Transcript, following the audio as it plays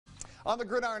On the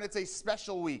gridiron, it's a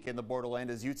special week in the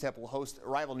Borderland as UTEP will host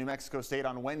rival New Mexico State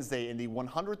on Wednesday in the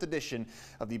 100th edition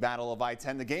of the Battle of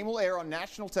I-10. The game will air on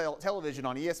national television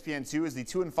on ESPN2 as the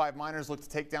 2-5 Miners look to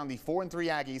take down the 4-3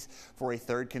 Aggies for a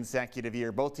third consecutive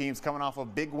year. Both teams coming off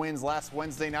of big wins last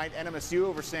Wednesday night. NMSU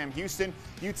over Sam Houston,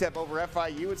 UTEP over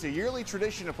FIU. It's a yearly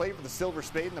tradition to play for the Silver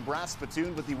Spade and the Brass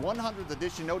Spittoon, but the 100th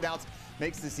edition no doubt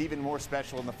makes this even more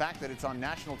special, and the fact that it's on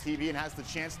national TV and has the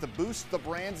chance to boost the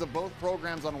brands of both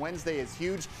programs on Wednesday is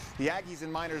huge. The Aggies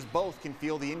and Miners both can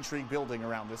feel the intrigue building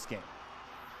around this game.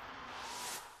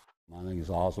 I think it's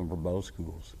awesome for both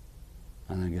schools.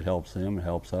 I think it helps them, it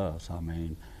helps us. I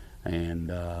mean,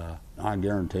 and I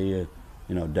guarantee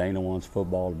you, Dana wants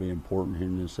football to be important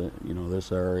in this,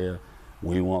 this area.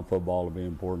 We want football to be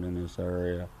important in this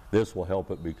area. This will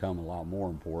help it become a lot more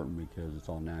important because it's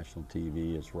on national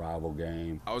TV, it's a rival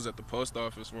game. I was at the post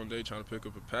office one day trying to pick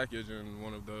up a package, and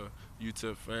one of the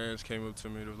UTEP fans came up to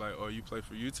me. They was like, "Oh, you play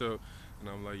for UTEP?" And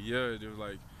I'm like, "Yeah." They was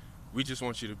like, "We just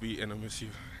want you to beat NMSU."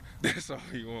 That's all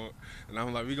we want. And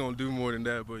I'm like, "We're going to do more than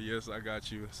that, but yes, I got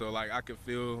you." So, I could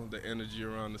feel the energy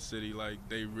around the city.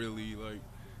 They really,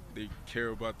 they care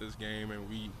about this game, and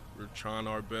we're trying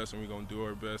our best, and we're going to do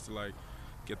our best to,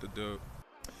 get the dub.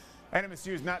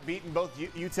 NMSU has not beaten both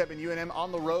UTEP and UNM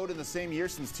on the road in the same year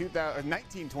since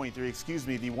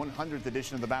 1923. The 100th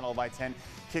edition of the Battle of I-10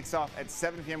 kicks off at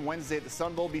 7 p.m. Wednesday at the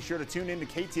Sun Bowl. Be sure to tune in to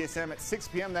KTSM at 6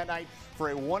 p.m. that night for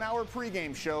a 1-hour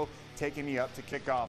pregame show taking you up to kickoff.